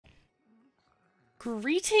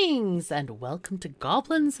Greetings and welcome to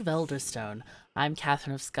Goblins of Elderstone. I'm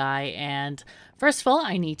KatherineOfSky, and first of all,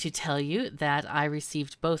 I need to tell you that I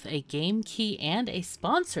received both a game key and a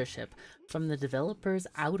sponsorship from the developers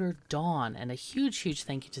Outer Dawn, and a huge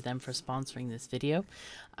thank you to them for sponsoring this video.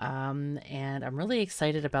 And I'm really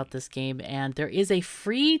excited about this game, and there is a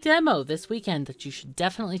free demo this weekend that you should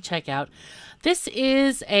definitely check out. This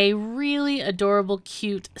is a really adorable,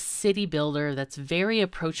 cute city builder that's very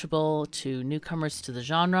approachable to newcomers to the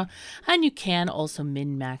genre, and you can also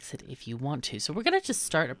min-max it if you want to. So we're going to just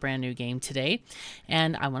start a brand new game today,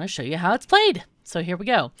 and I want to show you how it's played. So here we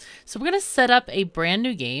go. So we're going to set up a brand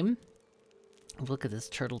new game. Look at this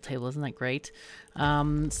turtle table, isn't that great?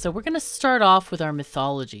 So we're going to start off with our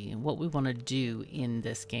mythology and what we want to do in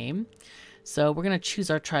this game. So we're going to choose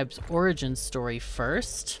our tribe's origin story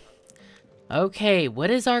first. Okay, what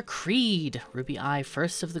is our creed? Ruby Eye,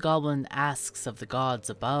 first of the goblin, asks of the gods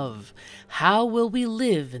above, how will we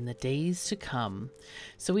live in the days to come?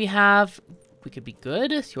 So we could be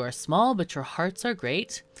good, you are small, but your hearts are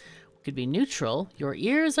great. We could be neutral, your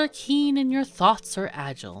ears are keen and your thoughts are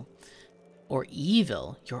agile. Or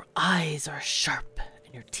evil, your eyes are sharp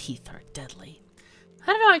and your teeth are deadly. I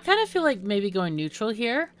don't know, I kind of feel like maybe going neutral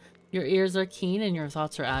here. Your ears are keen and your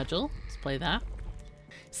thoughts are agile. Let's play that.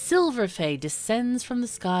 Silverfay descends from the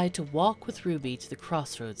sky to walk with Ruby to the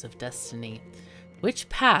crossroads of destiny. Which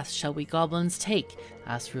path shall we goblins take?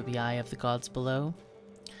 Asked Ruby Eye of the gods below.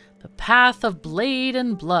 The path of blade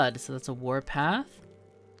and blood, so that's a war path.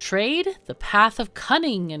 Trade, the path of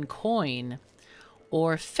cunning and coin.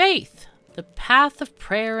 Or faith, the path of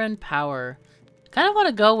prayer and power. Kind of want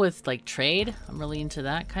to go with like trade. I'm really into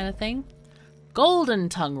that kind of thing. Golden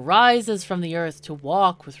Tongue rises from the earth to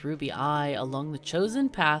walk with Ruby Eye along the chosen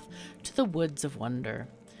path to the woods of wonder.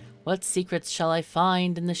 What secrets shall I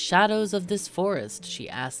find in the shadows of this forest? She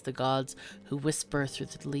asked the gods who whisper through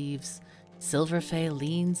the leaves. Silverfay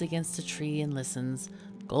leans against a tree and listens.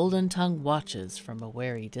 Golden Tongue watches from a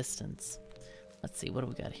wary distance. Let's see, what do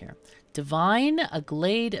we got here? Divine, a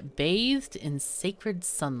glade bathed in sacred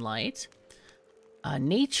sunlight.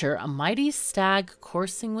 Nature, a mighty stag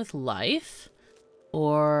coursing with life.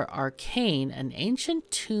 Or arcane, an ancient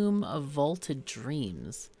tomb of vaulted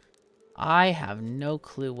dreams. I have no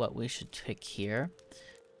clue what we should pick here.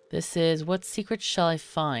 This is, what secrets shall I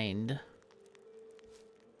find?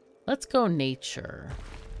 Let's go nature.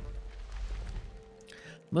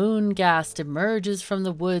 Moongast emerges from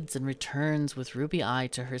the woods and returns with Ruby Eye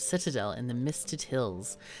to her citadel in the misted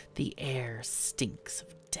hills. The air stinks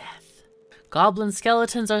of death. Goblin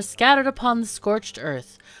skeletons are scattered upon the scorched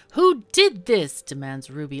earth. Who did this? Demands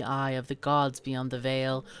Ruby Eye of the gods beyond the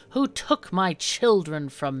veil. Who took my children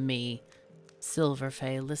from me?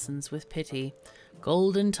 Silverfay listens with pity.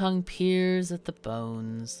 Golden Tongue peers at the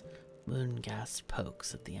bones. Moongast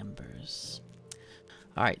pokes at the embers.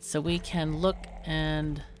 Alright, so we can look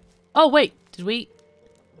and... Oh, wait! Did we...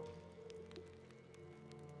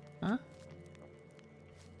 Huh?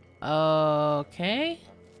 Okay.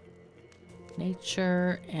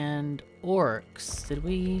 Nature and orcs. Did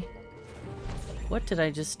we... What did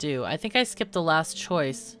I just do? I think I skipped the last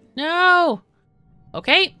choice. No!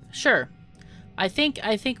 Okay, sure. I think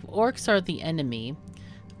orcs are the enemy.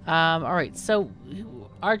 Alright, so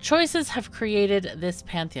our choices have created this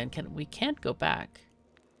pantheon. We can't go back.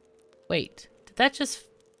 Wait, did that just...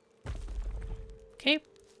 Okay.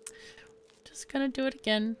 Just gonna do it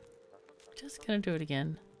again. Just gonna do it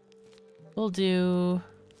again. We'll do...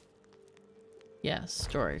 Yeah,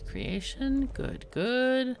 story creation. Good,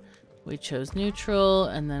 good. We chose neutral,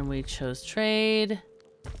 and then we chose trade.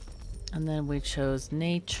 And then we chose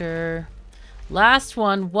nature. Last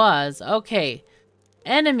one was... Okay.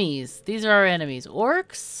 Enemies. These are our enemies.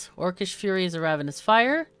 Orcs. Orcish fury is a ravenous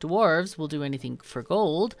fire. Dwarves will do anything for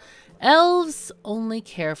gold. Elves only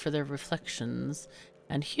care for their reflections.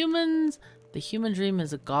 And humans, the human dream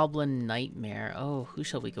is a goblin nightmare. Oh, who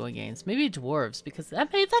shall we go against? Maybe dwarves, because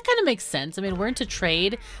that kind of makes sense. I mean, we're into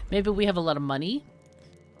trade. Maybe we have a lot of money.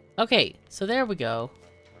 Okay, so there we go.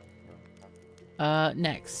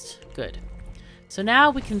 Next. Good. So now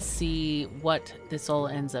we can see what this all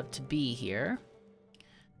ends up to be here.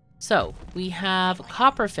 So, we have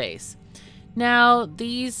Copperface. Now,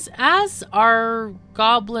 these, as our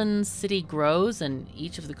goblin city grows and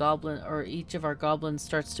each of our goblins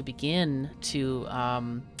starts to begin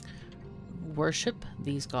to worship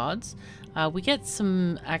these gods, we get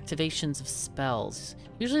some activations of spells.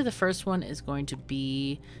 Usually the first one is going to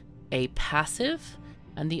be a passive,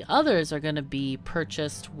 and the others are going to be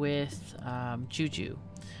purchased with Juju,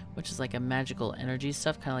 which is like a magical energy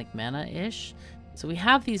stuff, kind of like mana-ish. So we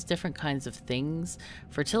have these different kinds of things.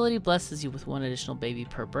 Fertility blesses you with 1 additional baby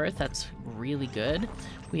per birth. That's really good.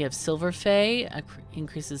 We have Silver Fae,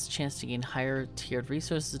 increases chance to gain higher tiered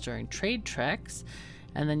resources during trade treks.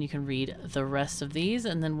 And then you can read the rest of these.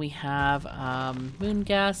 And then we have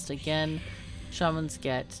Moongast. Again, shamans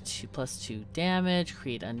get +2 damage,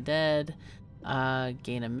 create undead,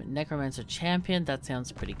 gain a necromancer champion. That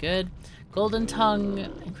sounds pretty good. Golden Tongue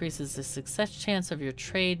increases the success chance of your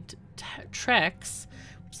trade treks,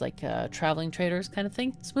 which is like traveling traders kind of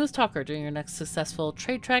thing. Smooth Talker, during your next successful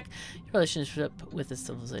trade trek, your relationship with the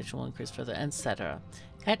civilization will increase further, etc.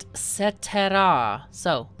 Etc.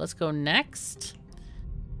 So let's go next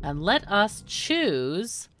and let us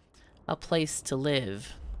choose a place to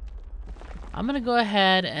live. I'm gonna go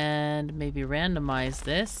ahead and maybe randomize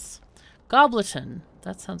this. Gobleton,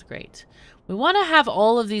 that sounds great. We want to have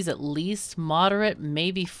all of these at least moderate,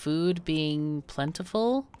 maybe food being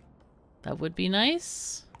plentiful. That would be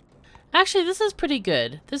nice. Actually, this is pretty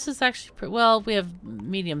good. This is actually, well, we have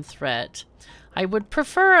medium threat. I would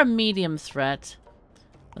prefer a medium threat.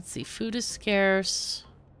 Let's see, food is scarce.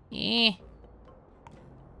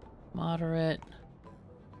 Moderate.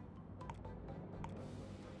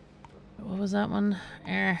 What was that one?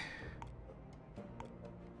 Let's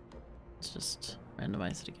just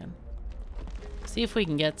randomize it again. See if we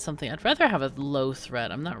can get something. I'd rather have a low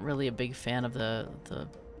threat. I'm not really a big fan of the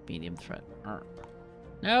medium threat.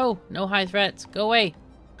 No, no high threats. Go away.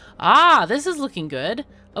 Ah, this is looking good.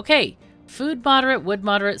 Okay, food moderate, wood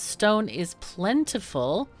moderate, stone is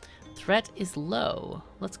plentiful, threat is low.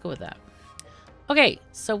 Let's go with that. Okay,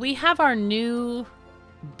 so we have our new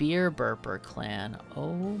beer burper clan.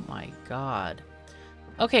 Oh my god.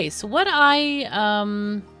 Okay, so what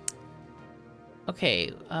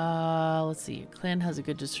okay, let's see. Your clan has a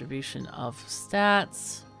good distribution of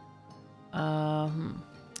stats.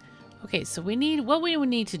 Okay, so what we would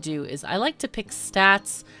need to do is I like to pick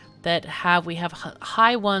stats that we have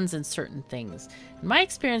high ones in certain things. In my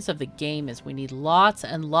experience of the game is we need lots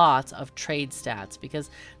and lots of trade stats, because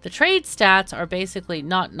the trade stats are basically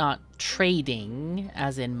not trading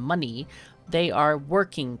as in money. They are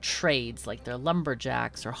working trades, like they're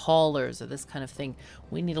lumberjacks or haulers or this kind of thing.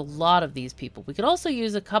 We need a lot of these people. We could also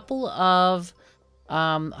use a couple of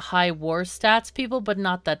high war stats people, but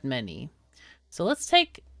not that many. So let's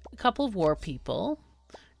take a couple of war people.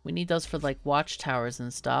 We need those for like watchtowers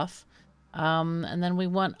and stuff. And then we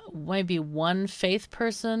want maybe 1 faith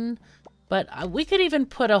person, but we could even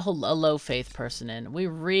put a low faith person in. We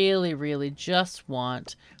really, really just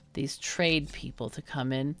want these trade people to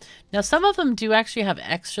come in. Now, some of them do actually have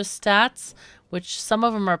extra stats, which some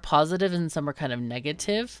of them are positive and some are kind of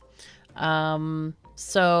negative.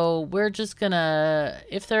 So we're just gonna,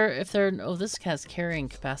 if they're, oh, this has carrying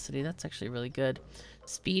capacity. That's actually really good.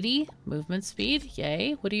 Speedy, movement speed,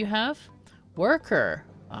 yay. What do you have? Worker.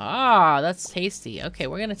 Ah, that's tasty. Okay,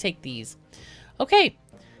 we're gonna take these. Okay,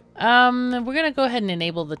 we're gonna go ahead and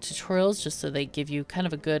enable the tutorials just so they give you kind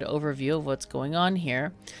of a good overview of what's going on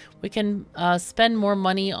here. We can spend more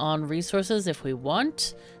money on resources if we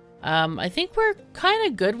want. I think we're kind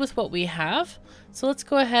of good with what we have, so let's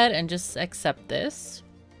go ahead and just accept this.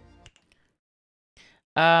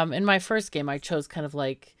 In my first game, I chose kind of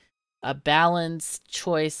like a balanced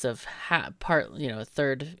choice of a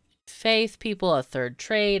third faith people, a third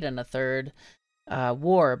trade, and a third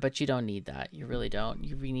war, but you don't need that. You really don't.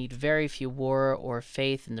 You need very few war or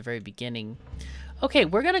faith in the very beginning. Okay,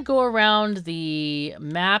 we're gonna go around the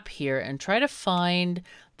map here and try to find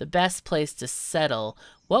the best place to settle.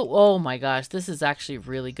 Whoa, oh my gosh, this is actually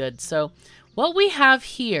really good. So what we have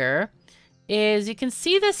here is you can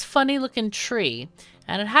see this funny looking tree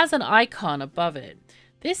and it has an icon above it.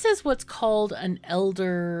 This is what's called an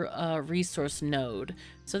elder resource node.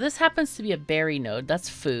 So this happens to be a berry node, that's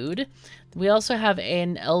food. We also have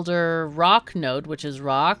an elder rock node, which is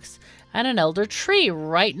rocks, and an elder tree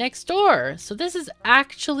right next door. So this is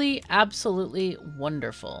actually absolutely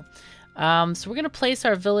wonderful. So we're gonna place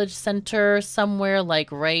our village center somewhere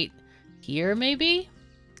like right here, maybe?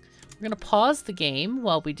 We're gonna pause the game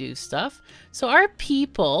while we do stuff. So our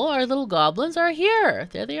people, our little goblins are here.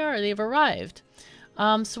 There they are, they've arrived.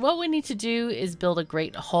 So what we need to do is build a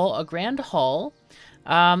grand hall,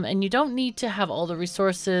 and you don't need to have all the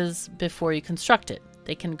resources before you construct it.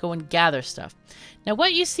 They can go and gather stuff. Now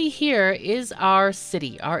what you see here is our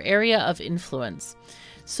city, our area of influence.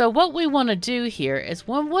 So what we want to do here is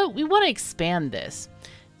we want to expand this.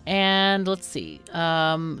 And let's see,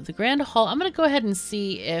 the grand hall, I'm going to go ahead and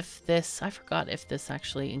see if this, I forgot if this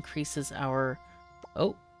actually increases our,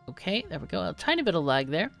 oh, okay, there we go, a tiny bit of lag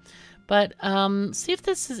there. But see if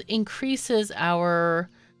this increases our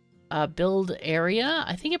build area?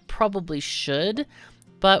 I think it probably should.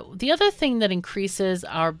 But the other thing that increases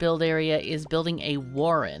our build area is building a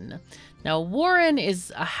warren. Now, a warren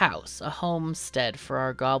is a house, a homestead for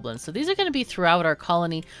our goblins. So these are going to be throughout our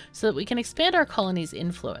colony so that we can expand our colony's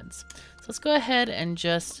influence. So let's go ahead and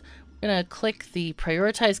just, we're going to click the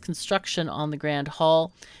prioritize construction on the Grand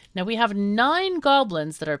Hall. Now we have 9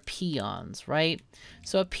 goblins that are peons, right?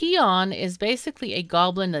 So a peon is basically a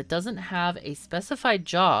goblin that doesn't have a specified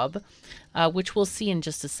job, which we'll see in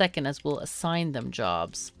just a second as we'll assign them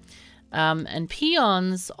jobs. And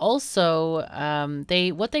peons also,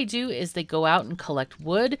 what they do is they go out and collect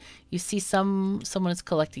wood. You see someone is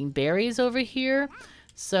collecting berries over here.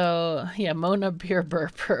 So yeah, Mona Beer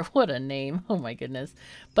Burper, what a name. Oh my goodness.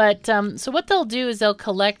 But so what they'll do is they'll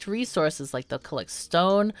collect resources, like they'll collect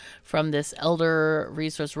stone from this elder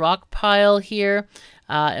resource rock pile here.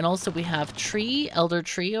 And also we have elder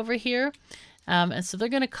tree over here. And so they're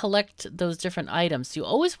going to collect those different items. You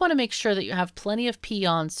always want to make sure that you have plenty of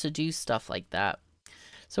peons to do stuff like that.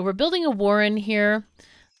 So we're building a warren here.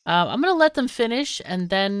 I'm going to let them finish and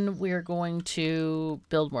then we're going to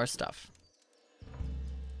build more stuff.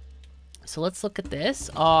 So let's look at this.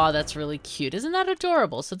 Oh, that's really cute. Isn't that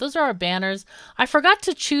adorable? So those are our banners. I forgot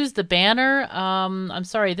to choose the banner. I'm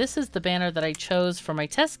sorry, this is the banner that I chose for my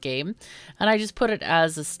test game. And I just put it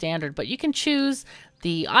as a standard. But you can choose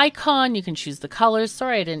the icon, you can choose the colors.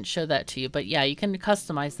 Sorry I didn't show that to you. But yeah, you can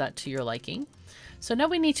customize that to your liking. So now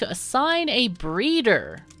we need to assign a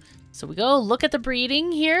breeder. So we go look at the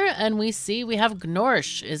breeding here and we see we have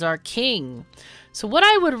Gnorsh is our king. So what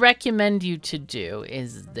I would recommend you to do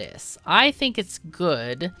is this. I think it's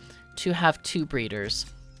good to have 2 breeders.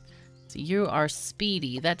 So you are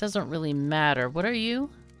Speedy. That doesn't really matter. What are you?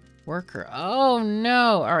 Worker. Oh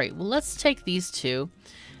no. All right. Well, let's take these 2.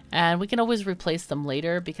 And we can always replace them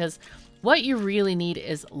later because what you really need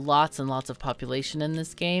is lots and lots of population in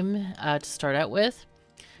this game to start out with.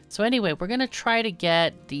 So anyway, we're going to try to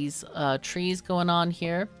get these trees going on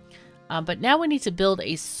here. But now we need to build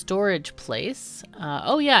a storage place.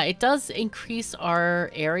 Oh yeah, it does increase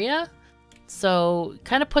our area. So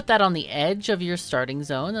kind of put that on the edge of your starting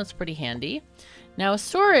zone. That's pretty handy. Now a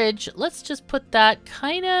storage, let's just put that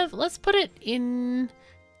let's put it in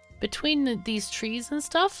between these trees and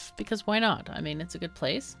stuff. Because why not? I mean, it's a good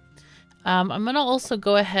place. I'm going to also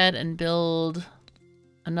go ahead and build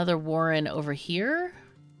another warren over here.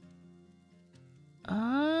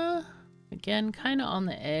 Again, kind of on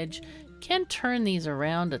the edge. Can turn these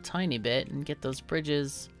around a tiny bit and get those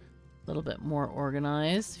bridges a little bit more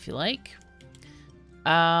organized if you like.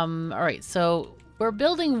 All right, so we're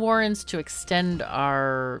building warrens to extend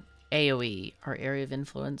our AoE, our area of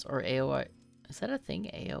influence, or AOI. Is that a thing?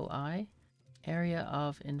 AOI? Area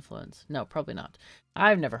of influence. No, probably not.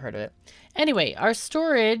 I've never heard of it. Anyway, our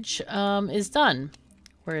storage is done.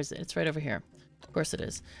 Where is it? It's right over here. Of course it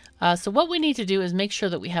is. So what we need to do is make sure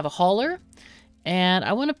that we have a hauler. And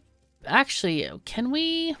I want to actually, can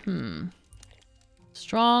we?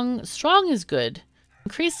 Strong is good.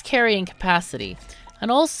 Increased carrying capacity. And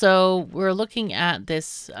also, we're looking at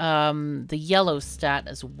this, the yellow stat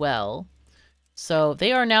as well. So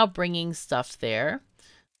they are now bringing stuff there.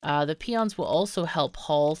 The peons will also help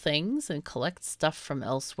haul things and collect stuff from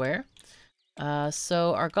elsewhere.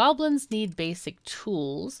 So our goblins need basic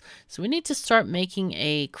tools. So we need to start making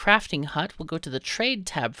a crafting hut. We'll go to the trade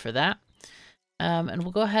tab for that. And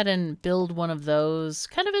we'll go ahead and build one of those.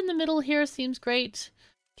 Kind of in the middle here seems great.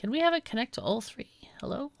 Can we have it connect to all 3?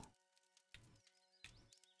 Hello?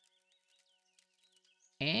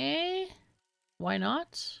 Why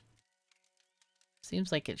not?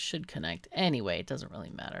 Seems like it should connect. Anyway, it doesn't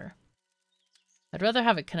really matter. I'd rather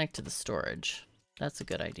have it connect to the storage. That's a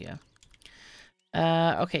good idea.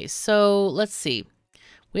 Okay, so let's see.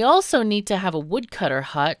 We also need to have a woodcutter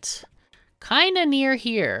hut kind of near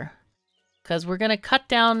here. Because we're going to cut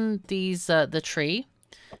down these, the tree.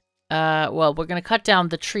 Well, we're going to cut down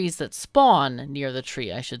the trees that spawn near the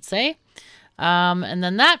tree, I should say. And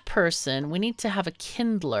then that person, we need to have a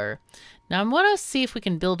kindler. Now, I want to see if we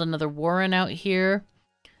can build another warren out here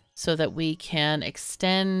so that we can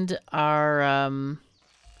extend our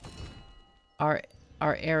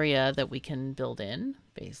area that we can build in,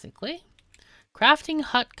 basically. Crafting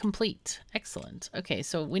hut complete. Excellent. Okay,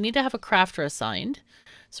 so we need to have a crafter assigned.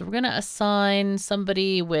 So we're going to assign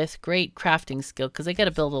somebody with great crafting skill because they got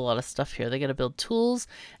to build a lot of stuff here. They got to build tools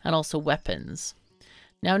and also weapons.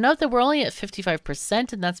 Now note that we're only at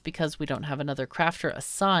 55% and that's because we don't have another crafter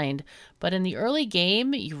assigned. But in the early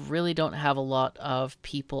game, you really don't have a lot of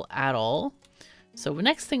people at all. So the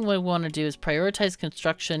next thing we want to do is prioritize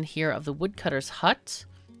construction here of the woodcutter's hut.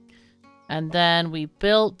 And then we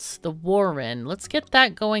built the warren. Let's get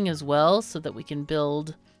that going as well so that we can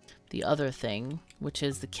build the other thing, which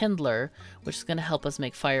is the kindler, which is going to help us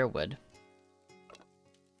make firewood.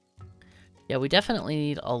 Yeah, we definitely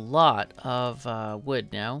need a lot of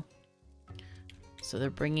wood now. So they're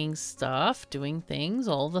bringing stuff, doing things,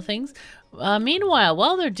 all the things. Meanwhile,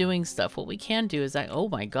 while they're doing stuff, what we can do is oh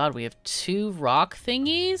my god, we have 2 rock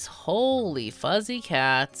thingies? Holy fuzzy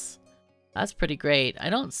cats. That's pretty great. I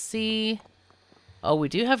don't see... Oh, we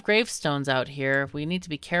do have gravestones out here. We need to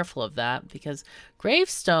be careful of that because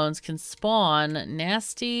gravestones can spawn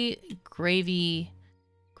nasty gravy...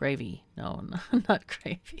 Gravy. No, not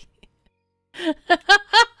gravy.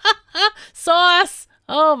 Sauce!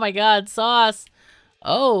 Oh my god, sauce!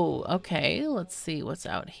 Oh, okay. Let's see what's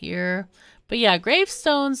out here. But yeah,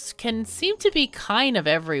 gravestones can seem to be kind of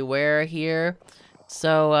everywhere here.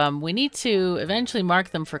 So we need to eventually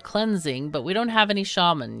mark them for cleansing, but we don't have any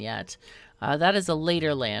shaman yet. That is a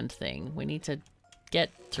later land thing. We need to get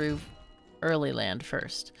through early land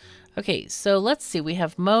first. Okay, so let's see. We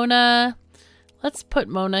have Mona. Let's put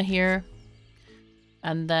Mona here.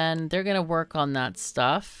 And then they're going to work on that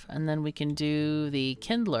stuff. And then we can do the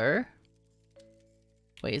kindler.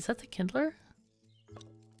 Wait, is that the kindler?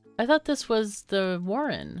 I thought this was the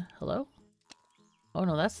warren. Hello? Oh,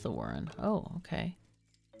 no, that's the warren. Oh, okay.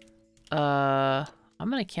 I'm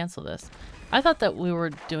going to cancel this. I thought that we were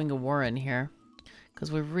doing a warren here.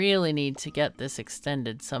 Because we really need to get this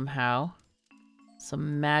extended somehow.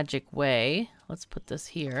 Some magic way. Let's put this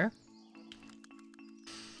here.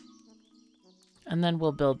 And then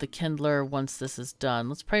we'll build the kindler once this is done.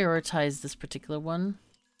 Let's prioritize this particular one.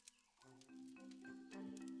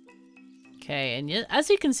 Okay, and as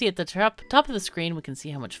you can see at the top of the screen, we can see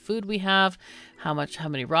how much food we have, how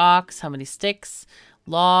many rocks, how many sticks,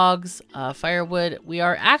 logs, firewood. We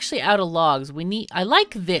are actually out of logs. I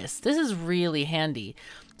like this. This is really handy.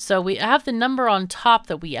 So we have the number on top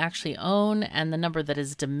that we actually own and the number that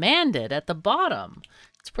is demanded at the bottom.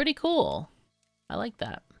 It's pretty cool. I like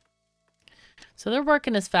that. So they're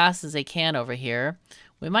working as fast as they can over here.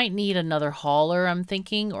 We might need another hauler, I'm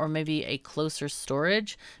thinking, or maybe a closer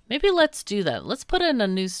storage. Maybe let's do that. Let's put in a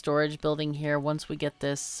new storage building here once we get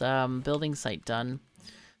this building site done.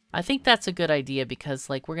 I think that's a good idea because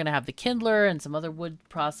like we're going to have the kindler and some other wood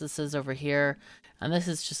processes over here. And this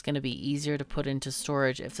is just going to be easier to put into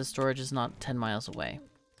storage if the storage is not 10 miles away.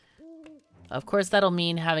 Of course, that'll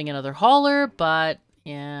mean having another hauler, but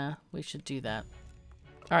yeah, we should do that.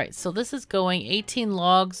 All right, so this is going. 18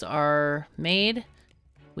 logs are made.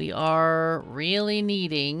 We are really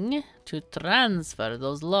needing to transfer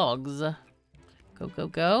those logs. Go, go,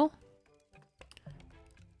 go.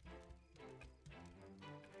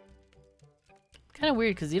 Kind of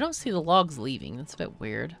weird because you don't see the logs leaving. That's a bit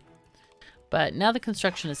weird. But now the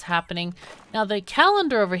construction is happening. Now the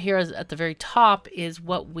calendar over here is at the very top is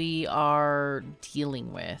what we are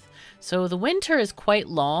dealing with. So the winter is quite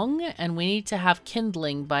long and we need to have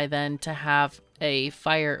kindling by then to have a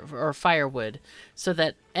fire or firewood so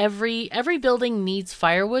that every building needs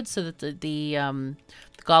firewood so that the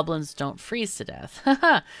goblins don't freeze to death.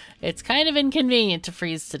 It's kind of inconvenient to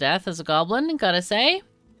freeze to death as a goblin, gotta say.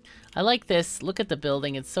 I like this. Look at the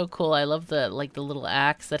building. It's so cool. I love the little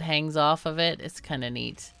axe that hangs off of it. It's kind of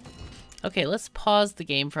neat. Okay, let's pause the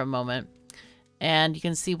game for a moment. And you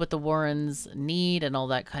can see what the Warrens need and all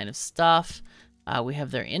that kind of stuff. We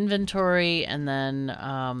have their inventory and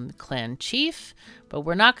then clan chief. But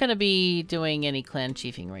we're not going to be doing any clan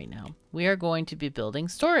chiefing right now. We are going to be building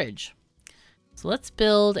storage. So let's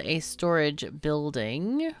build a storage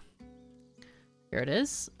building. Here it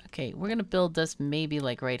is. Okay, we're going to build this maybe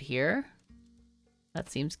like right here. That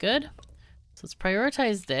seems good. So let's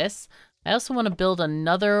prioritize this. I also want to build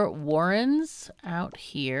another Warrens out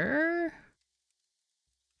here.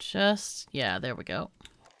 Yeah, there we go.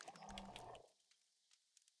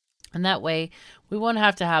 And that way, we won't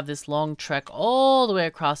have to have this long trek all the way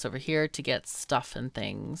across over here to get stuff and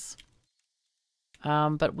things.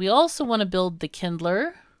 But we also want to build the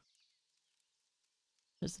kindler.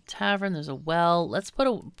 There's a tavern, there's a well. Let's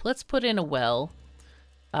put in a well.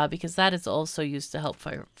 Because that is also used to help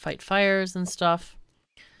fight fires and stuff.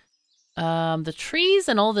 The trees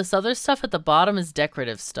and all this other stuff at the bottom is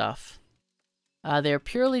decorative stuff. They're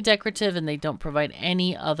purely decorative and they don't provide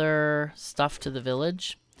any other stuff to the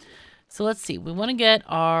village. So let's see. We want to get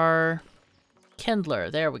our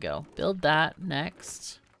kindler. There we go. Build that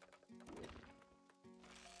next.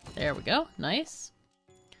 There we go. Nice.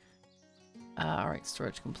 Alright,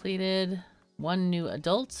 storage completed. 1 new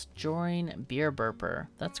adult. Join beer burper.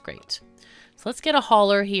 That's great. So let's get a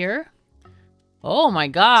hauler here. Oh my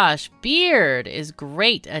gosh, Beard is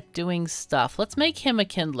great at doing stuff. Let's make him a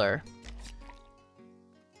kindler.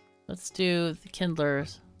 Let's do the kindler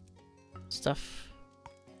stuff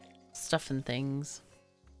and things.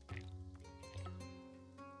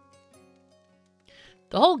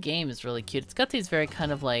 The whole game is really cute. It's got these very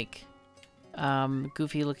kind of like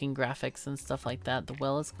goofy looking graphics and stuff like that. The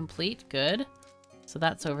well is complete. Good. So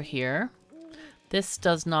that's over here. This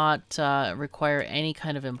does not require any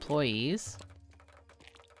kind of employees.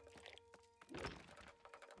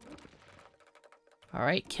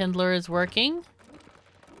 Alright, Kindler is working.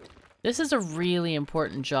 This is a really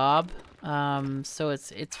important job. So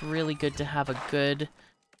it's really good to have a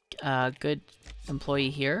good employee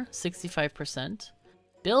here. 65%.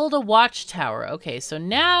 Build a watchtower. Okay, so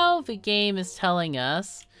now the game is telling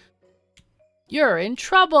us you're in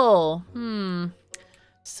trouble.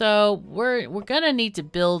 So we're gonna need to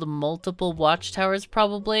build multiple watchtowers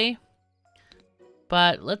probably.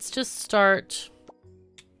 But let's just start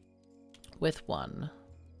with one.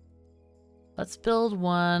 Let's build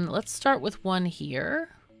one. Let's start with one here,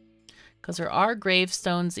 because there are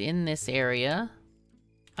gravestones in this area.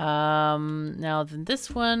 Now then this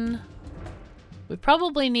one, we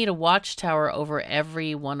probably need a watchtower over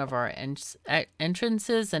every one of our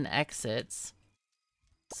entrances and exits.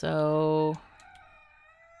 So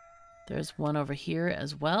there's one over here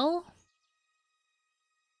as well.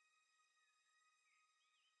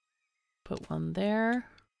 Put one there.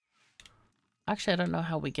 Actually, I don't know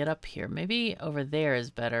how we get up here. Maybe over there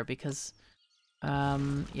is better because,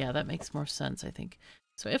 yeah, that makes more sense, I think.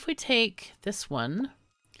 So if we take this one,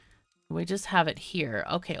 we just have it here.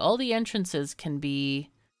 Okay, all the entrances can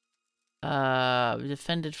be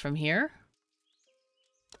defended from here.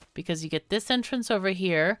 Because you get this entrance over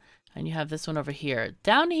here, and you have this one over here.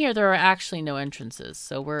 Down here, there are actually no entrances,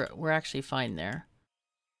 so we're actually fine there.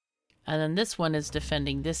 And then this one is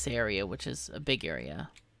defending this area, which is a big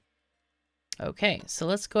area. Okay, so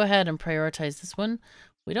let's go ahead and prioritize this one.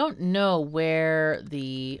 We don't know where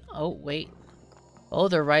the... Oh, wait. Oh,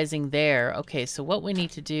 they're rising there. Okay, so what we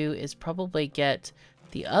need to do is probably get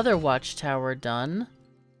the other watchtower done,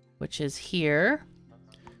 which is here.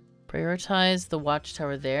 Prioritize the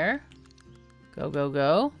watchtower there. Go, go,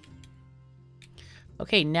 go.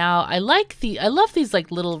 Okay, now I love these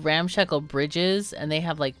like little ramshackle bridges, and they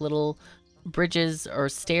have like little bridges or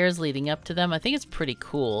stairs leading up to them. I think it's pretty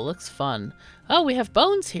cool. Looks fun. Oh, we have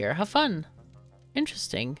bones here. How fun.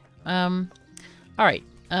 Interesting. All right.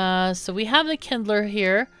 So we have the Kindler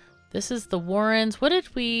here. This is the Warrens. What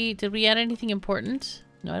did we add anything important?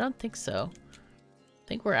 No, I don't think so. I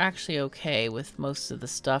think we're actually okay with most of the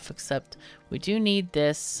stuff, except we do need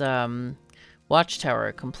this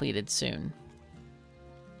watchtower completed soon.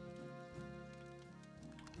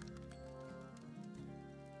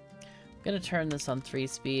 I'm gonna turn this on 3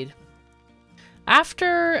 speed.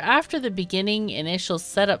 After the beginning initial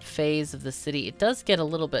setup phase of the city, it does get a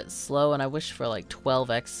little bit slow, and I wish for like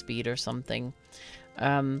 12x speed or something.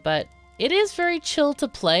 But it is very chill to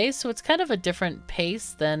play, so it's kind of a different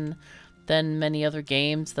pace than many other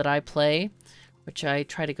games that I play, which I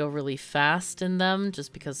try to go really fast in them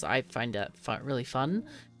just because I find that really fun.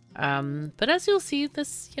 But as you'll see,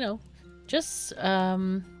 this, you know, just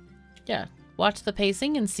yeah, watch the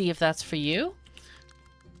pacing and see if that's for you.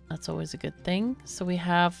 That's always a good thing. So we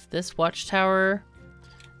have this watchtower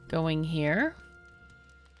going here.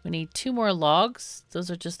 We need 2 more logs.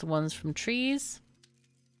 Those are just the ones from trees.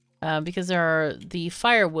 Because the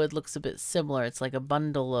firewood looks a bit similar. It's like a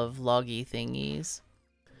bundle of loggy thingies.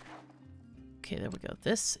 Okay, there we go.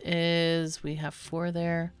 We have 4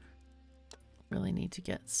 there. Really need to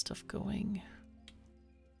get stuff going.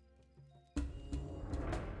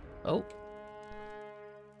 Oh.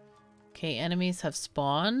 Okay, enemies have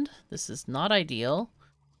spawned. This is not ideal.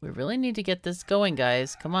 We really need to get this going,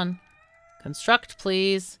 guys. Come on. Construct,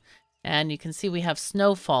 please. And you can see we have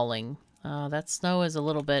snow falling. That snow is a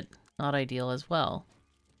little bit not ideal as well.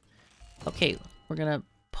 Okay, we're gonna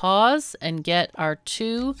pause and get our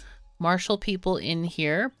 2 martial people in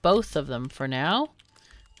here. Both of them for now.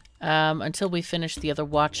 Until we finish the other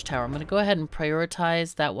watchtower. I'm gonna go ahead and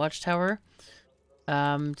prioritize that watchtower.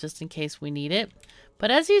 Just in case we need it. But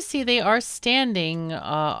as you see, they are standing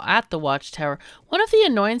at the watchtower. One of the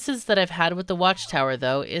annoyances that I've had with the watchtower,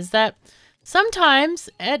 though, is that sometimes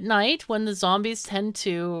at night when the zombies tend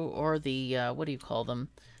to, or the, what do you call them?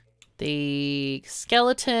 The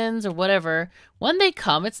skeletons or whatever, when they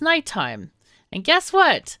come, it's nighttime. And guess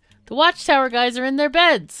what? The watchtower guys are in their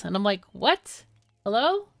beds. And I'm like, what?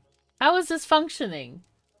 Hello? How is this functioning?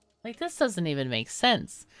 Like, this doesn't even make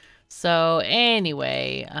sense. So,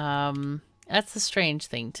 anyway, That's a strange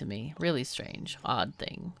thing to me. Really strange. Odd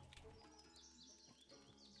thing.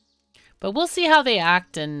 But we'll see how they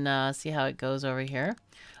act and see how it goes over here.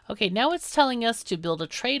 Okay, now it's telling us to build a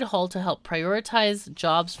trade hall to help prioritize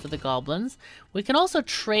jobs for the goblins. We can also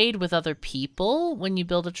trade with other people when you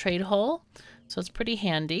build a trade hall, so it's pretty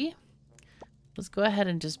handy. Let's go ahead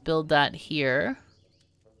and just build that here.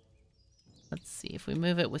 Let's see, if we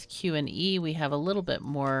move it with Q and E, we have a little bit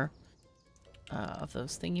more of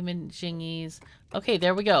those thingy-majingies. Okay,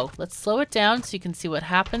 there we go. Let's slow it down so you can see what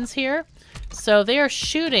happens here. So they are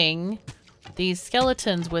shooting these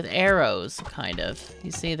skeletons with arrows, kind of.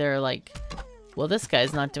 You see they're like... Well, this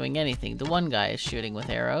guy's not doing anything. The one guy is shooting with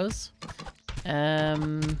arrows.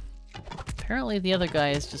 Apparently the other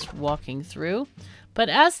guy is just walking through. But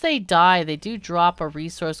as they die, they do drop a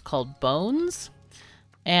resource called bones.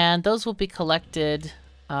 And those will be collected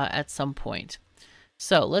at some point.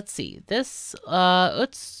 So, let's see. This,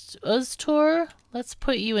 Uztor, let's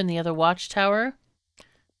put you in the other watchtower.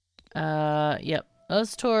 Yep.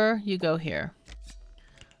 Uztor, you go here.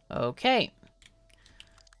 Okay.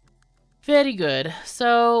 Very good.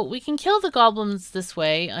 So, we can kill the goblins this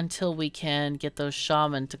way until we can get those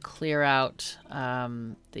shaman to clear out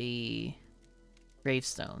the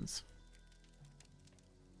gravestones.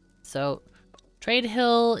 So, Trade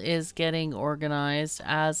Hill is getting organized,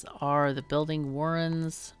 as are the building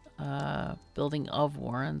warrens, building of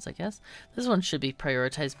warrens, I guess. This one should be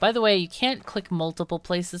prioritized. By the way, you can't click multiple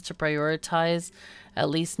places to prioritize, at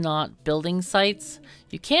least not building sites.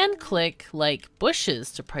 You can click, like,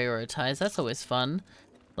 bushes to prioritize. That's always fun.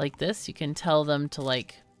 Like this, you can tell them to,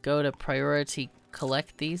 like, go to priority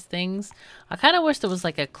collect these things. I kind of wish there was,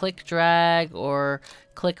 like, a click drag or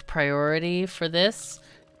click priority for this.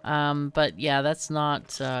 But yeah, that's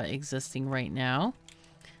not existing right now.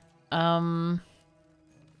 So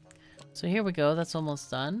here we go. That's almost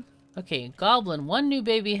done. Okay, Goblin. One new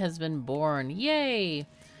baby has been born. Yay!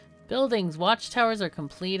 Buildings. Watchtowers are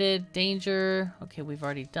completed. Danger. Okay, we've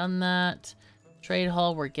already done that. Trade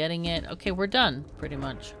hall. We're getting it. Okay, we're done. Pretty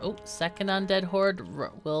much. Oh, second undead horde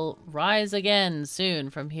will rise again soon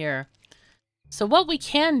from here. So what we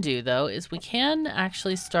can do, though, is we can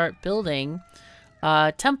actually start building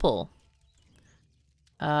temple.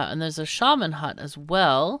 And there's a shaman hut as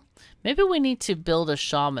well. Maybe we need to build a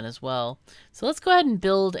shaman as well. So let's go ahead and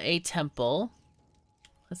build a temple.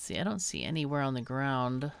 Let's see, I don't see anywhere on the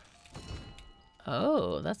ground.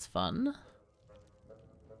 Oh, that's fun.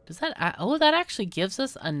 Does that... Oh, that actually gives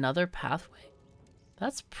us another pathway.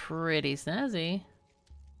 That's pretty snazzy.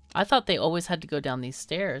 I thought they always had to go down these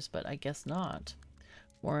stairs, but I guess not.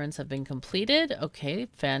 Warrens have been completed. Okay,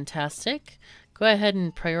 fantastic. Go ahead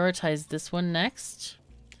and prioritize this one next.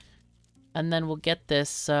 And then we'll get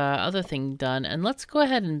this other thing done. And let's go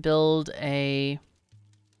ahead and build a...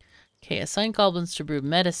 Okay, assign goblins to brew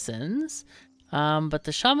medicines. But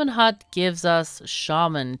the shaman hut gives us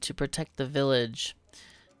shaman to protect the village.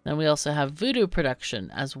 Then we also have voodoo production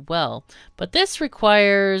as well. But this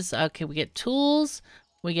requires... Okay, we get tools.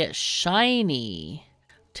 We get shiny.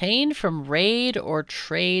 Obtained from raid or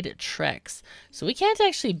trade treks. So we can't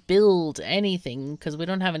actually build anything because we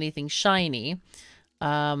don't have anything shiny.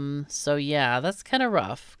 So yeah, that's kind of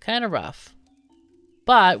rough. Kind of rough.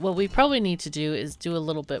 But what we probably need to do is do a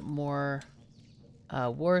little bit more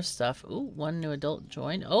war stuff. Ooh, one new adult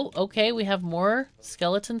joined. Oh, okay, we have more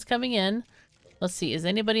skeletons coming in. Let's see, is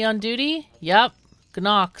anybody on duty? Yep,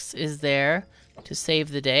 Gnox is there to save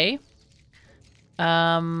the day.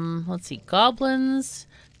 Let's see, goblins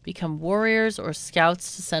become warriors or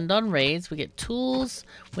scouts to send on raids. We get tools.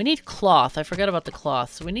 We need cloth. I forgot about the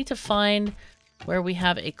cloth. So we need to find where we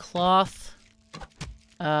have a cloth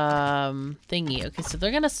thingy. Okay, so they're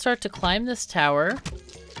going to start to climb this tower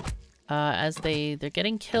as they're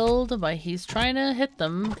getting killed by... He's trying to hit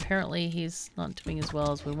them. Apparently he's not doing as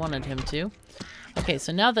well as we wanted him to. Okay,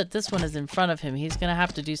 so now that this one is in front of him, he's going to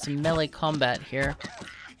have to do some melee combat here.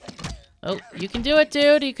 Oh, you can do it,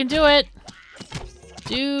 dude. You can do it.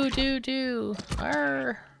 Do.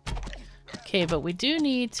 Arr. Okay, but we do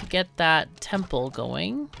need to get that temple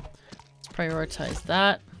going. Let's prioritize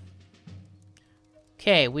that.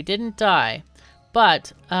 Okay, we didn't die.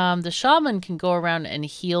 But the shaman can go around and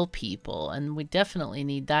heal people, and we definitely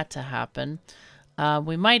need that to happen.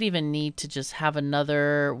 We might even need to just have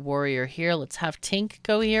another warrior here. Let's have Tink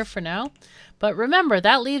go here for now. But remember,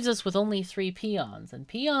 that leaves us with only 3 peons, and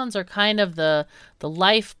peons are kind of the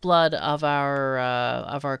lifeblood of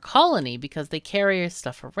our colony because they carry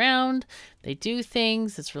stuff around, they do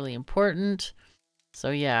things. It's really important.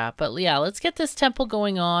 So yeah, but yeah, let's get this temple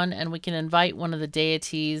going on, and we can invite one of the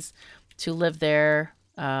deities to live there.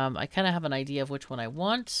 I kind of have an idea of which one I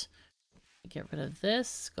want. Get rid of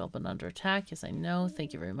this. Goblin under attack. Yes, I know.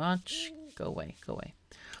 Thank you very much. Go away. Go away.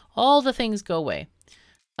 All the things go away.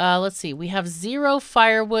 Let's see. We have 0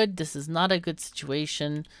 firewood. This is not a good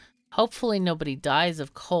situation. Hopefully nobody dies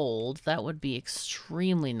of cold. That would be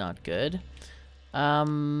extremely not good.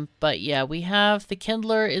 But yeah, we have the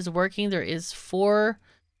kindler is working. There is 4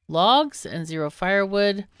 logs and 0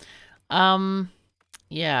 firewood.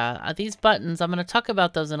 Yeah, these buttons, I'm going to talk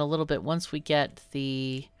about those in a little bit once we get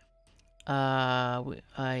the a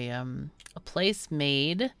place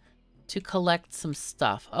made to collect some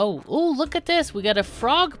stuff. Oh, look at this. We got a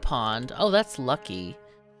frog pond. Oh, that's lucky.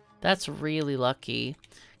 That's really lucky.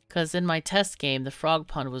 Because in my test game, the frog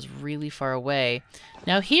pond was really far away.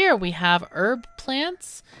 Now here we have herb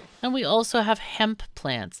plants, and we also have hemp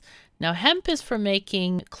plants. Now hemp is for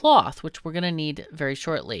making cloth, which we're going to need very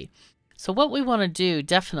shortly. So what we want to do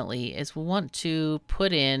definitely is we want to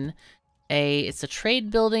put in it's a trade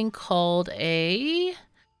building called a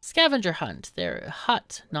scavenger hunt.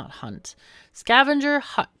 Hut, not hunt. Scavenger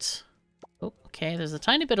hut. Oh, okay, there's a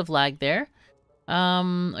tiny bit of lag there.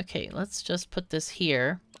 Okay, let's just put this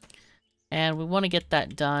here. And we want to get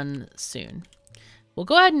that done soon. We'll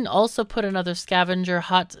go ahead and also put another scavenger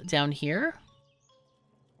hut down here.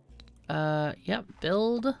 Yep,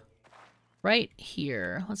 build right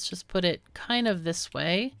here. Let's just put it kind of this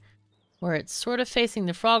way, where it's sort of facing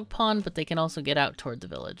the frog pond, but they can also get out toward the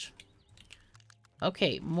village.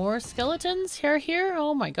 Okay, more skeletons here.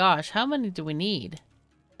 Oh my gosh, how many do we need?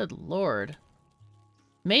 Good lord.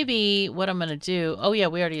 Maybe what I'm going to do... Oh yeah,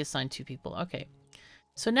 we already assigned 2 people. Okay.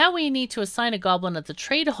 So now we need to assign a goblin at the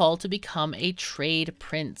trade hall to become a trade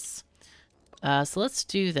prince. So let's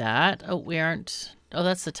do that. Oh, we aren't... Oh,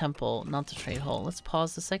 that's the temple, not the trade hall. Let's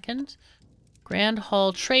pause a second. Grand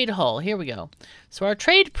Hall, Trade Hall. Here we go. So our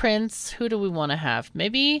trade prince, who do we want to have?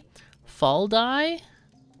 Maybe Fall Die?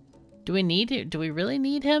 Do we need it? Do we really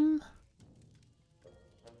need him?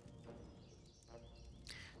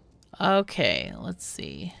 Okay, let's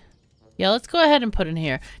see. Yeah, let's go ahead and put in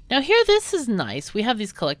here. Now here, this is nice. We have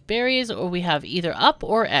these collect berries, or we have either up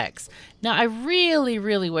or X. Now I really,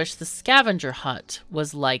 really wish the scavenger hut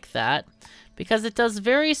was like that, because it does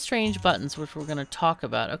very strange buttons, which we're going to talk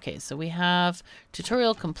about. Okay, so we have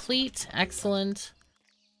tutorial complete. Excellent.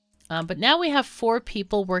 But now we have 4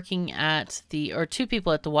 people working at or 2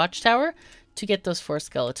 people at the watchtower to get those 4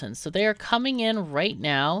 skeletons. So they are coming in right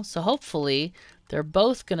now. So hopefully they're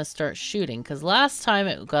both going to start shooting, because last time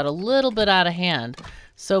it got a little bit out of hand.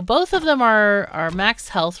 So both of them are max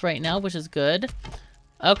health right now, which is good.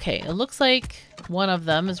 Okay, it looks like one of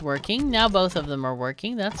them is working. Now both of them are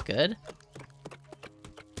working. That's good.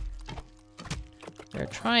 They're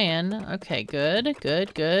trying. Okay, good,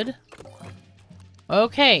 good, good.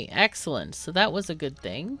 Okay, excellent. So that was a good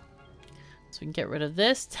thing. So we can get rid of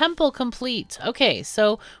this. Temple complete. Okay,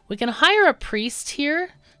 so we can hire a priest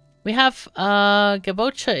here. We have,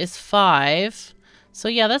 Gabocha is 5. So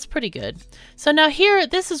yeah, that's pretty good. So now here,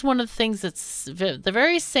 this is one of the things that's the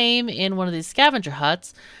very same in one of these scavenger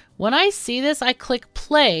huts. When I see this, I click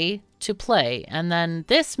play to play, and then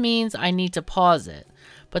this means I need to pause it.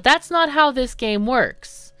 But that's not how this game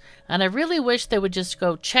works. And I really wish they would just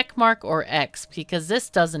go check mark or X, because this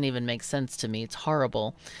doesn't even make sense to me. It's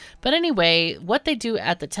horrible. But anyway, what they do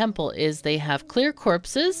at the temple is they have clear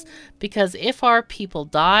corpses, because if our people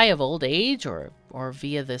die of old age or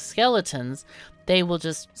via the skeletons, they will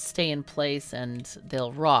just stay in place and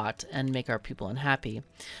they'll rot and make our people unhappy.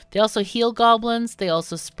 They also heal goblins. They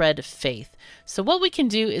also spread faith. So what we can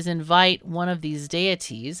do is invite one of these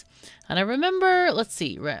deities. And I remember, let's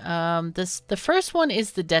see, the first one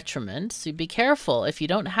is the detriment. So be careful. If you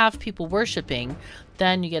don't have people worshipping,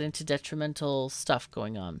 then you get into detrimental stuff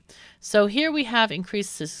going on. So here we have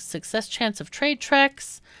increased success chance of trade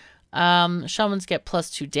treks. Shamans get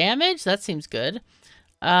 +2 damage. That seems good.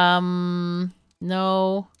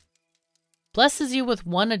 No. Blesses you with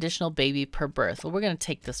 1 additional baby per birth. Well, we're going to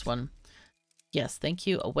take this one. Yes, thank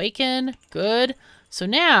you. Awaken. Good. So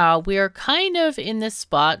now we are kind of in this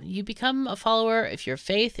spot. You become a follower if your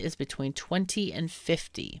faith is between 20 and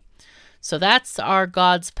 50. So that's our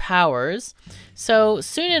god's powers. So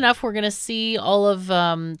soon enough, we're going to see all of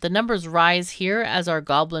the numbers rise here as our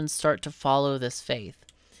goblins start to follow this faith.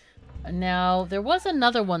 Now, there was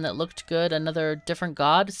another one that looked good, another different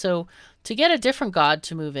god. So to get a different god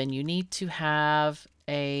to move in, you need to have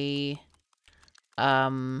a...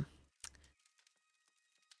 oh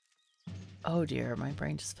dear, my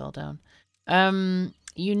brain just fell down.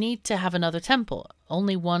 You need to have another temple.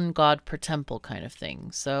 Only 1 god per temple kind of thing.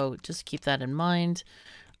 So just keep that in mind.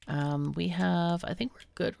 I think we're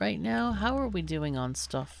good right now. How are we doing on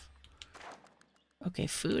stuff? Okay,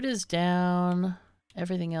 food is down.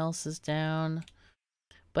 Everything else is down.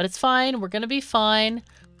 But it's fine. We're going to be fine.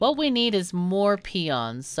 What we need is more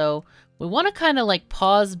peons. So we want to kind of like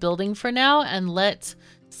pause building for now and let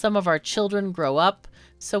some of our children grow up.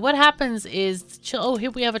 So what happens is, oh,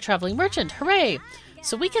 here we have a traveling merchant. Hooray!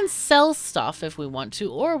 So we can sell stuff if we want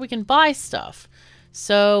to, or we can buy stuff.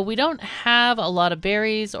 So we don't have a lot of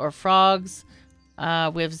berries or frogs. We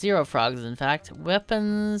have 0 frogs, in fact.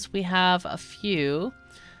 Weapons, we have a few.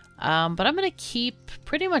 But I'm going to keep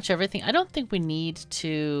pretty much everything. I don't think we need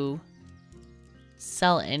to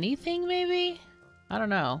sell anything, maybe? I don't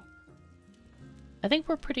know. I think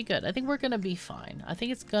we're pretty good. I think we're going to be fine. I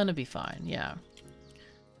think it's going to be fine, yeah.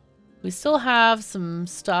 We still have some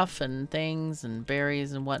stuff and things and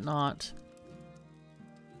berries and whatnot.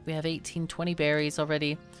 We have 20 berries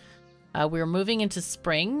already. We're moving into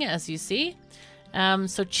spring, as you see.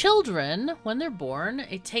 So children, when they're born,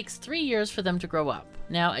 it takes 3 years for them to grow up.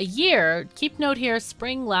 Now, a year, keep note here,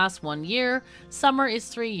 spring lasts 1 year, summer is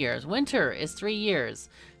 3 years, winter is 3 years.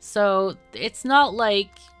 So it's not like,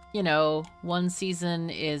 you know, one season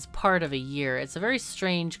is part of a year. It's a very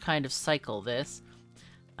strange kind of cycle, this.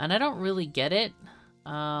 And I don't really get it.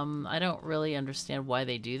 I don't really understand why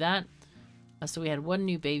they do that. So we had 1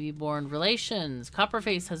 new baby born. Relations.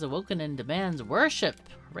 Copperface has awoken and demands worship.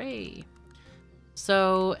 Hooray.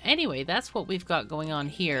 So anyway, that's what we've got going on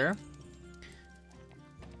here.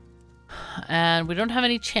 And we don't have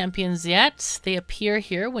any champions yet. They appear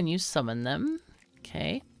here when you summon them.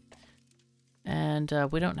 Okay. And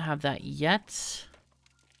we don't have that yet.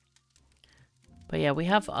 But yeah, we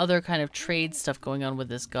have other kind of trade stuff going on with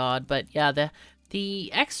this god. But yeah,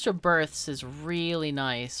 the extra births is really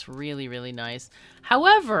nice. Really, really nice.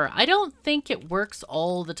 However, I don't think it works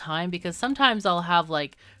all the time because sometimes I'll have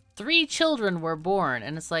like 3 children were born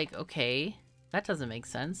and it's like, okay, that doesn't make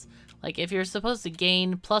sense. Like if you're supposed to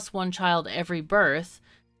gain +1 child every birth,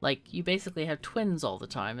 like you basically have twins all the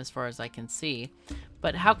time as far as I can see.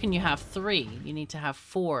 But how can you have 3? You need to have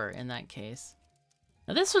 4 in that case.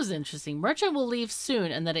 Now this was interesting. Merchant will leave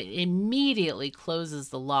soon and then it immediately closes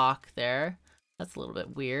the lock there. That's a little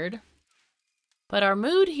bit weird. But our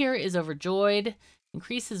mood here is overjoyed.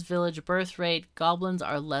 Increases village birth rate. Goblins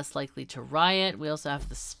are less likely to riot. We also have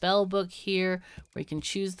the spell book here where you can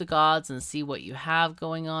choose the gods and see what you have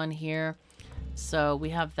going on here. So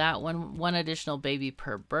we have that one additional baby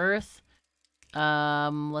per birth.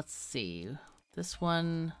 Let's see. This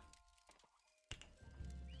one.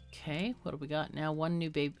 Okay, what do we got now? 1 new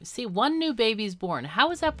baby. See, 1 new baby's born.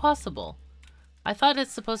 How is that possible? I thought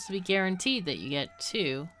it's supposed to be guaranteed that you get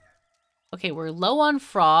 2. Okay, we're low on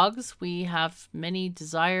frogs. We have many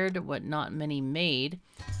desired, what not many made.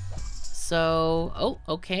 So, oh,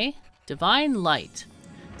 okay. Divine light.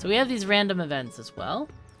 So we have these random events as well.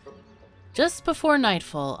 Just before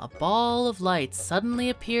nightfall, a ball of light suddenly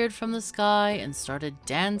appeared from the sky and started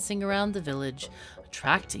dancing around the village,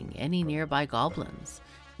 attracting any nearby goblins.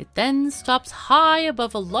 It then stops high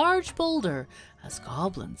above a large boulder as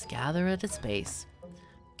goblins gather at its base.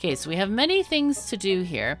 Okay, so we have many things to do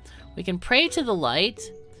here. We can pray to the light,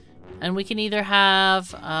 and we can either have,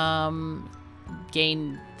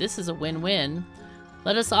 gain, this is a win-win.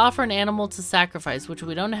 Let us offer an animal to sacrifice, which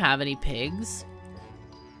we don't have any pigs.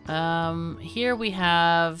 Here we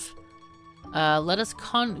have, let us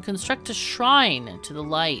construct a shrine to the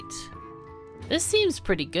light. This seems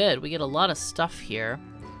pretty good. We get a lot of stuff here.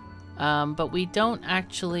 But we don't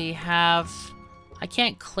actually have... I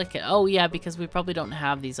can't click it. Oh, yeah, because we probably don't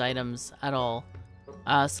have these items at all.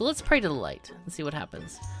 So let's pray to the light. Let's see what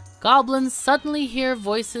happens. Goblins suddenly hear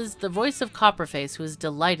voices, the voice of Copperface, who is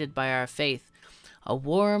delighted by our faith. A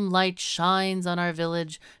warm light shines on our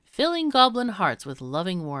village, filling goblin hearts with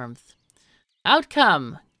loving warmth.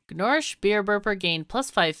 Outcome. Gnorsh Beer Burper gained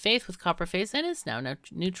 +5 faith with Copperface and is now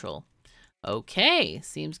neutral. Okay,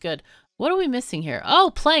 seems good. What are we missing here?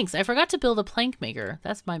 Oh, planks. I forgot to build a plank maker.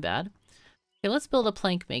 That's my bad. Okay, let's build a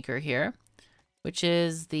plank maker here, which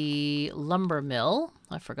is the lumber mill.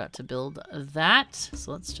 I forgot to build that,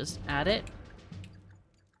 so let's just add it.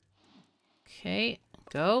 Okay,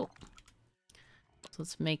 go. So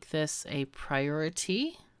let's make this a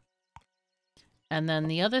priority. And then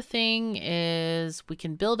the other thing is we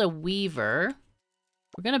can build a weaver.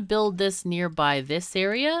 We're going to build this nearby this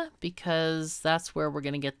area because that's where we're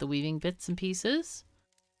going to get the weaving bits and pieces.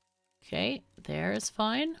 Okay, there is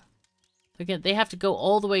fine. Again, they have to go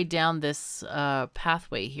all the way down this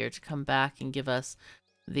pathway here to come back and give us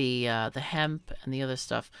the hemp and the other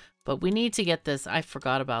stuff. But we need to get this. I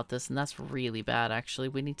forgot about this, and that's really bad, actually.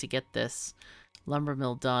 We need to get this lumber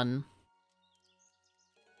mill done.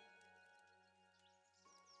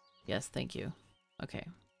 Yes, thank you. Okay.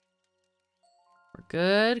 We're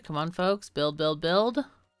good. Come on, folks. Build, build, build.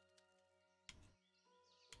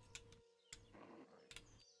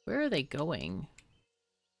 Where are they going?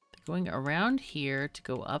 They're going around here to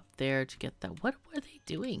go up there to get that. What were they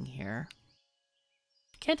doing here?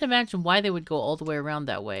 I can't imagine why they would go all the way around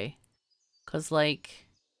that way. Because, like,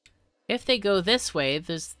 if they go this way,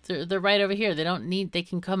 they're right over here. They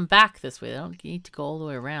can come back this way. They don't need to go all the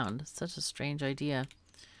way around. It's such a strange idea.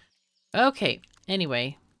 Okay,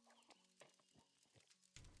 anyway.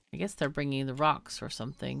 I guess they're bringing the rocks or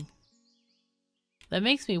something. That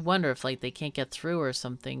makes me wonder if, like, they can't get through or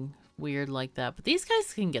something weird like that. But these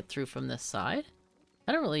guys can get through from this side.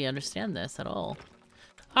 I don't really understand this at all.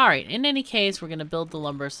 Alright, in any case, we're going to build the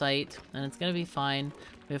lumber site, and it's going to be fine.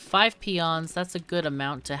 We have 5 peons. That's a good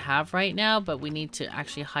amount to have right now, but we need to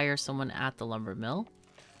actually hire someone at the lumber mill.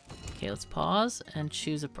 Okay, let's pause and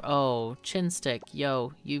choose a... Oh, chin stick.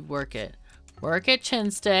 Yo, you work it. Work it,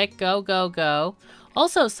 chin stick. Go, go, go.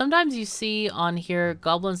 Also, sometimes you see on here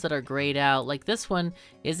goblins that are grayed out. Like this one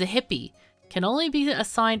is a hippie. Can only be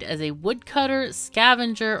assigned as a woodcutter,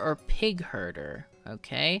 scavenger, or pig herder.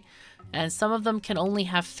 Okay? And some of them can only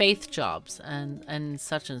have faith jobs and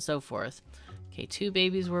such and so forth. Okay, 2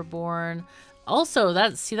 babies were born. Also,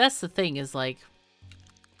 that's the thing is like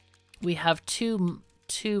we have two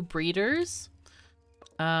breeders.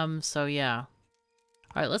 So yeah.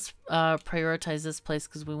 All right, let's prioritize this place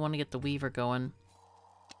because we want to get the weaver going.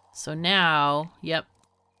 So now, yep.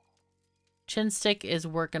 Chinstick is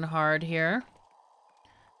working hard here.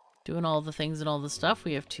 Doing all the things and all the stuff.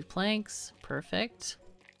 We have 2 planks. Perfect.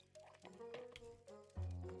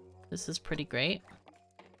 This is pretty great.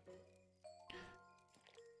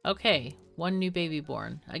 Okay, 1 new baby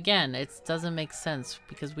born. Again, it doesn't make sense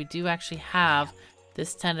because we do actually have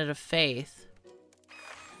this tenet of faith.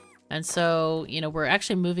 And so, you know, we're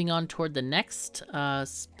actually moving on toward the next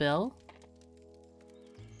spill.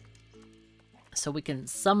 So we can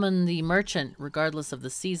summon the merchant regardless of the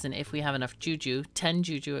season if we have enough juju. 10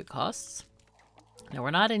 juju it costs. Now,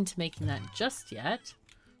 we're not into making that just yet.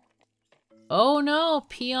 Oh no,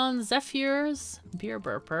 Peon Zephyr's beer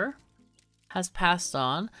burper has passed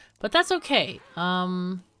on, but that's okay.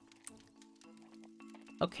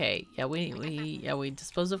 Okay, yeah, we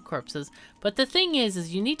dispose of corpses. But the thing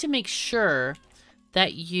is you need to make sure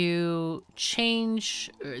that you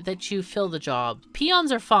that you fill the job.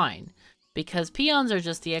 Peons are fine because peons are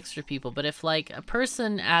just the extra people. But if like a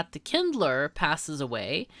person at the Kindler passes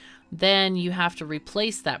away, then you have to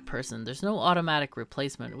replace that person. There's no automatic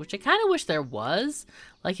replacement, which I kind of wish there was.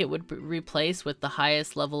 Like it would replace with the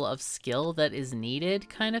highest level of skill that is needed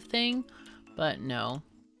kind of thing. But no.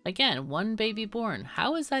 Again, 1 baby born.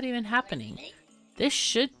 How is that even happening? This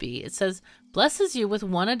should be. It says, blesses you with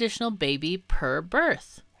 1 additional baby per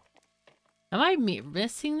birth. Am I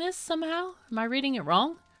missing this somehow? Am I reading it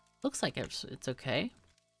wrong? Looks like it's okay.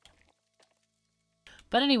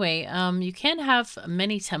 But anyway, you can have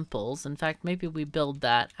many temples. In fact, maybe we build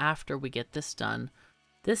that after we get this done.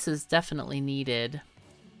 This is definitely needed.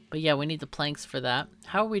 But yeah, we need the planks for that.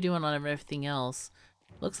 How are we doing on everything else?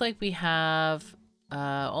 Looks like we have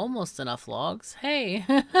almost enough logs. Hey!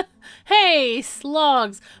 Hey!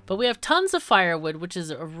 Logs! But we have tons of firewood, which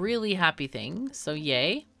is a really happy thing. So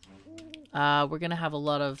yay. We're going to have a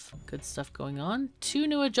lot of good stuff going on. 2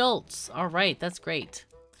 new adults. Alright, that's great.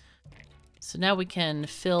 So now we can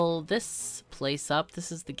fill this place up.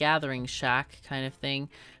 This is the gathering shack kind of thing.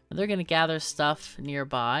 And they're going to gather stuff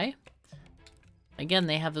nearby. Again,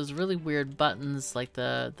 they have those really weird buttons like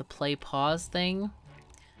the play pause thing.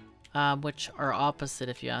 Which are opposite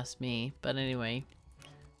if you ask me. But anyway.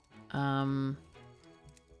 I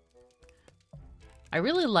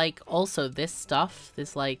really like also this stuff.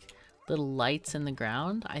 This like little lights in the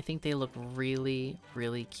ground. I think they look really,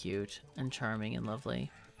 really cute and charming and lovely.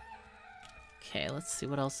 Okay, let's see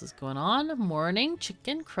what else is going on. Morning,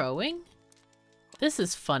 chicken crowing. This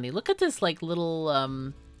is funny. Look at this like little,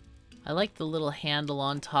 I like the little handle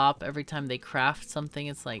on top every time they craft something.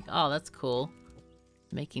 It's like, oh, that's cool.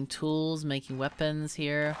 Making tools, making weapons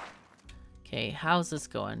here. Okay, how's this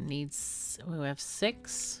going? Needs, we have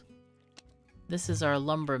 6. This is our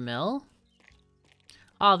lumber mill.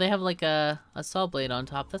 Oh, they have like a saw blade on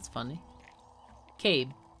top. That's funny. Okay.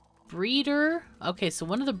 Breeder. Okay, so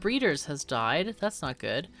one of the breeders has died. That's not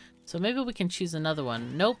good. So maybe we can choose another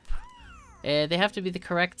one. Nope. They have to be the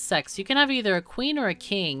correct sex. You can have either a queen or a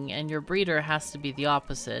king, and your breeder has to be the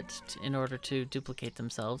opposite in order to duplicate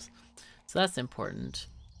themselves. So that's important.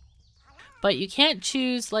 But you can't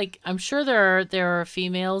choose, like, I'm sure there are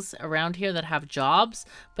females around here that have jobs,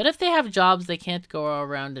 but if they have jobs, they can't go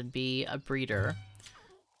around and be a breeder.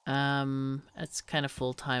 It's kind of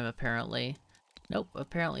full-time apparently. Nope,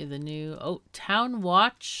 apparently the new... Oh, Town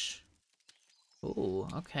Watch. Ooh,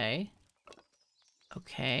 okay.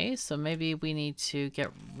 Okay, so maybe we need to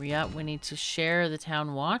get... Yeah, we need to share the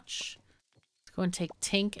Town Watch. Let's go and take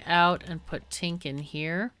Tink out and put Tink in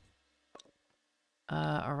here.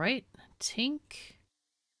 Alright. Tink.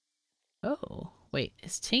 Oh, wait,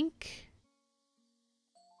 is Tink...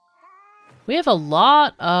 We have a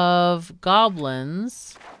lot of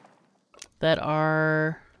goblins that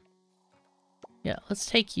are... Yeah, let's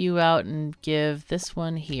take you out and give this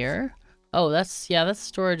one here. Oh, that's... Yeah, that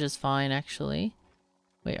storage is fine, actually.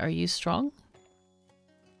 Wait, are you strong?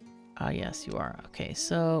 Ah, yes, you are. Okay,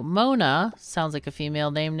 so Mona sounds like a female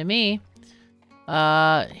name to me.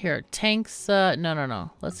 Here, Tanks...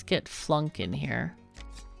 No. Let's get Flunk in here.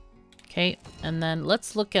 Okay, and then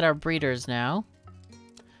let's look at our breeders now.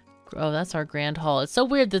 Oh, that's our Grand Hall. It's so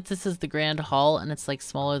weird that this is the Grand Hall and it's like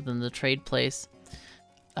smaller than the trade place.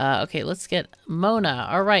 Okay, let's get Mona.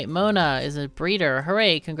 All right, Mona is a breeder.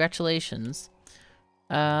 Hooray, congratulations.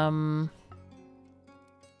 So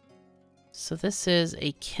this is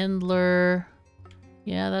a Kindler.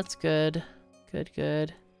 Yeah, that's good.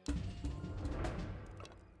 Good.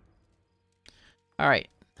 All right,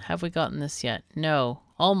 have we gotten this yet? No,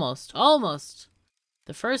 almost.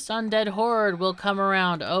 The first undead horde will come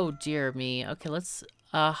around. Oh, dear me. Okay, let's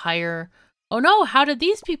hire... Oh, no! How did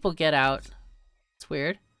these people get out? It's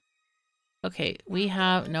weird. Okay, we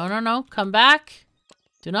have... No. Come back.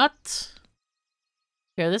 Do not...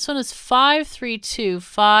 Here, this one is 532,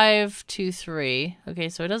 523. Okay,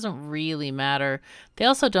 so it doesn't really matter. They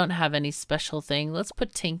also don't have any special thing. Let's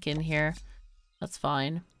put Tink in here. That's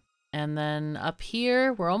fine. And then up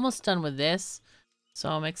here, we're almost done with this. So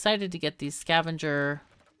I'm excited to get these scavenger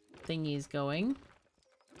thingies going.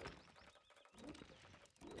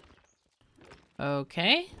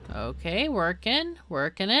 Okay,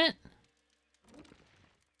 working it.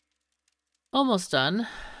 Almost done.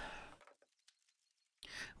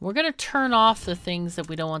 We're gonna turn off the things that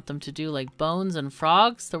we don't want them to do, like bones and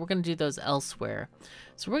frogs, so we're gonna do those elsewhere.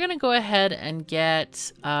 So we're gonna go ahead and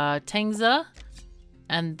get Tengza,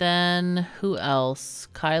 and then who else?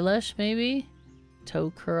 Kailash, maybe?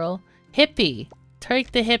 Toe curl. Hippie.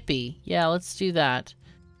 Take the hippie. Yeah, let's do that.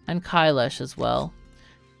 And Kailash as well.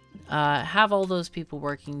 Have all those people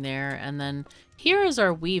working there. And then here is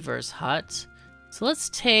our weaver's hut. So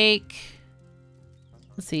let's take...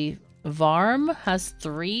 Let's see. Varm has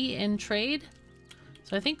 3 in trade.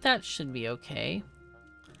 So I think that should be okay.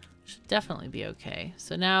 Should definitely be okay.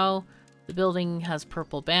 So now the building has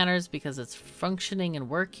purple banners because it's functioning and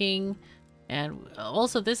working. And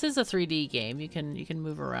also, this is a 3D game. You can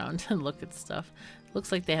move around and look at stuff.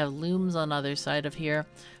 Looks like they have looms on the other side of here.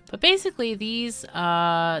 But basically, these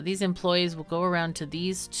employees will go around to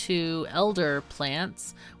these 2 elder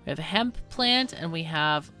plants. We have a hemp plant and we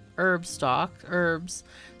have herbs.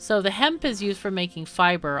 So the hemp is used for making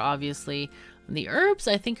fiber, obviously. And the herbs,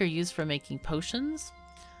 I think, are used for making potions.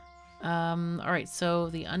 Alright, so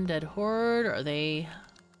the undead horde, are they...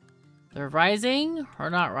 They're rising or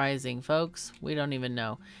not rising, folks? We don't even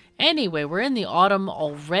know. Anyway, we're in the autumn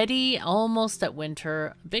already, almost at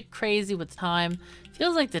winter. A bit crazy with time.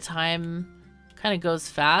 Feels like the time kind of goes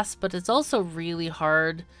fast, but it's also really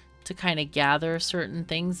hard to kind of gather certain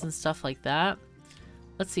things and stuff like that.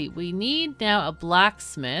 Let's see. We need now a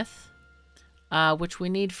blacksmith, which we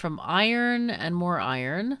need from iron and more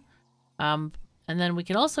iron. And then we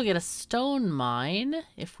can also get a stone mine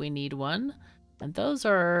if we need one. And those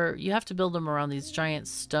are, you have to build them around these giant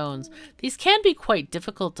stones. These can be quite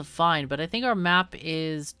difficult to find, but I think our map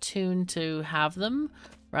is tuned to have them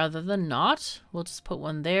rather than not. We'll just put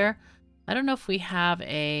one there. I don't know if we have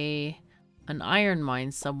an iron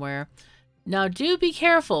mine somewhere. Now do be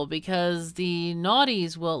careful because the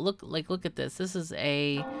naughties will look at this. This is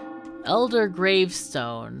a elder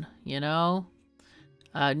gravestone, you know?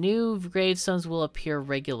 New gravestones will appear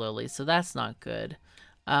regularly, so that's not good.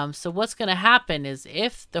 So what's going to happen is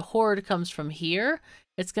if the horde comes from here,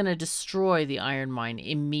 it's going to destroy the iron mine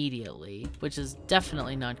immediately, which is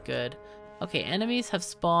definitely not good. Okay, enemies have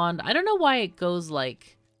spawned. I don't know why it goes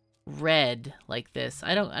like red like this.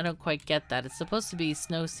 I don't quite get that. It's supposed to be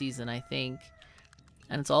snow season, I think.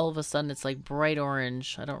 And it's all of a sudden it's like bright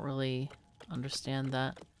orange. I don't really understand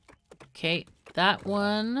that. Okay, that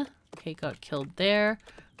one. Okay, got killed there.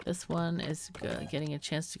 This one is getting a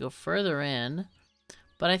chance to go further in.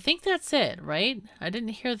 But I think that's it, right? I didn't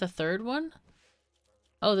hear the third one.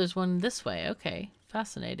 Oh, there's one this way. Okay,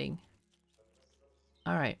 fascinating.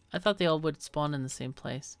 Alright, I thought they all would spawn in the same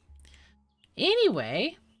place.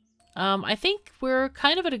 Anyway, I think we're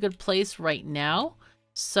kind of at a good place right now.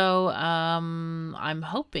 So, I'm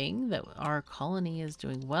hoping that our colony is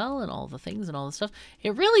doing well and all the things and all the stuff.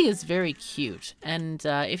 It really is very cute. And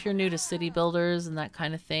if you're new to city builders and that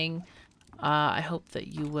kind of thing, I hope that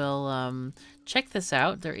you will check this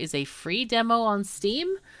out. There is a free demo on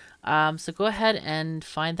Steam. So go ahead and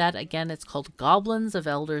find that. Again, it's called Goblins of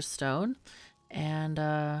Elderstone. And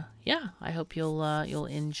yeah, I hope you'll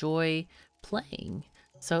enjoy playing.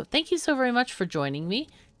 So thank you so very much for joining me.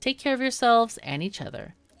 Take care of yourselves and each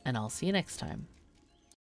other, and I'll see you next time.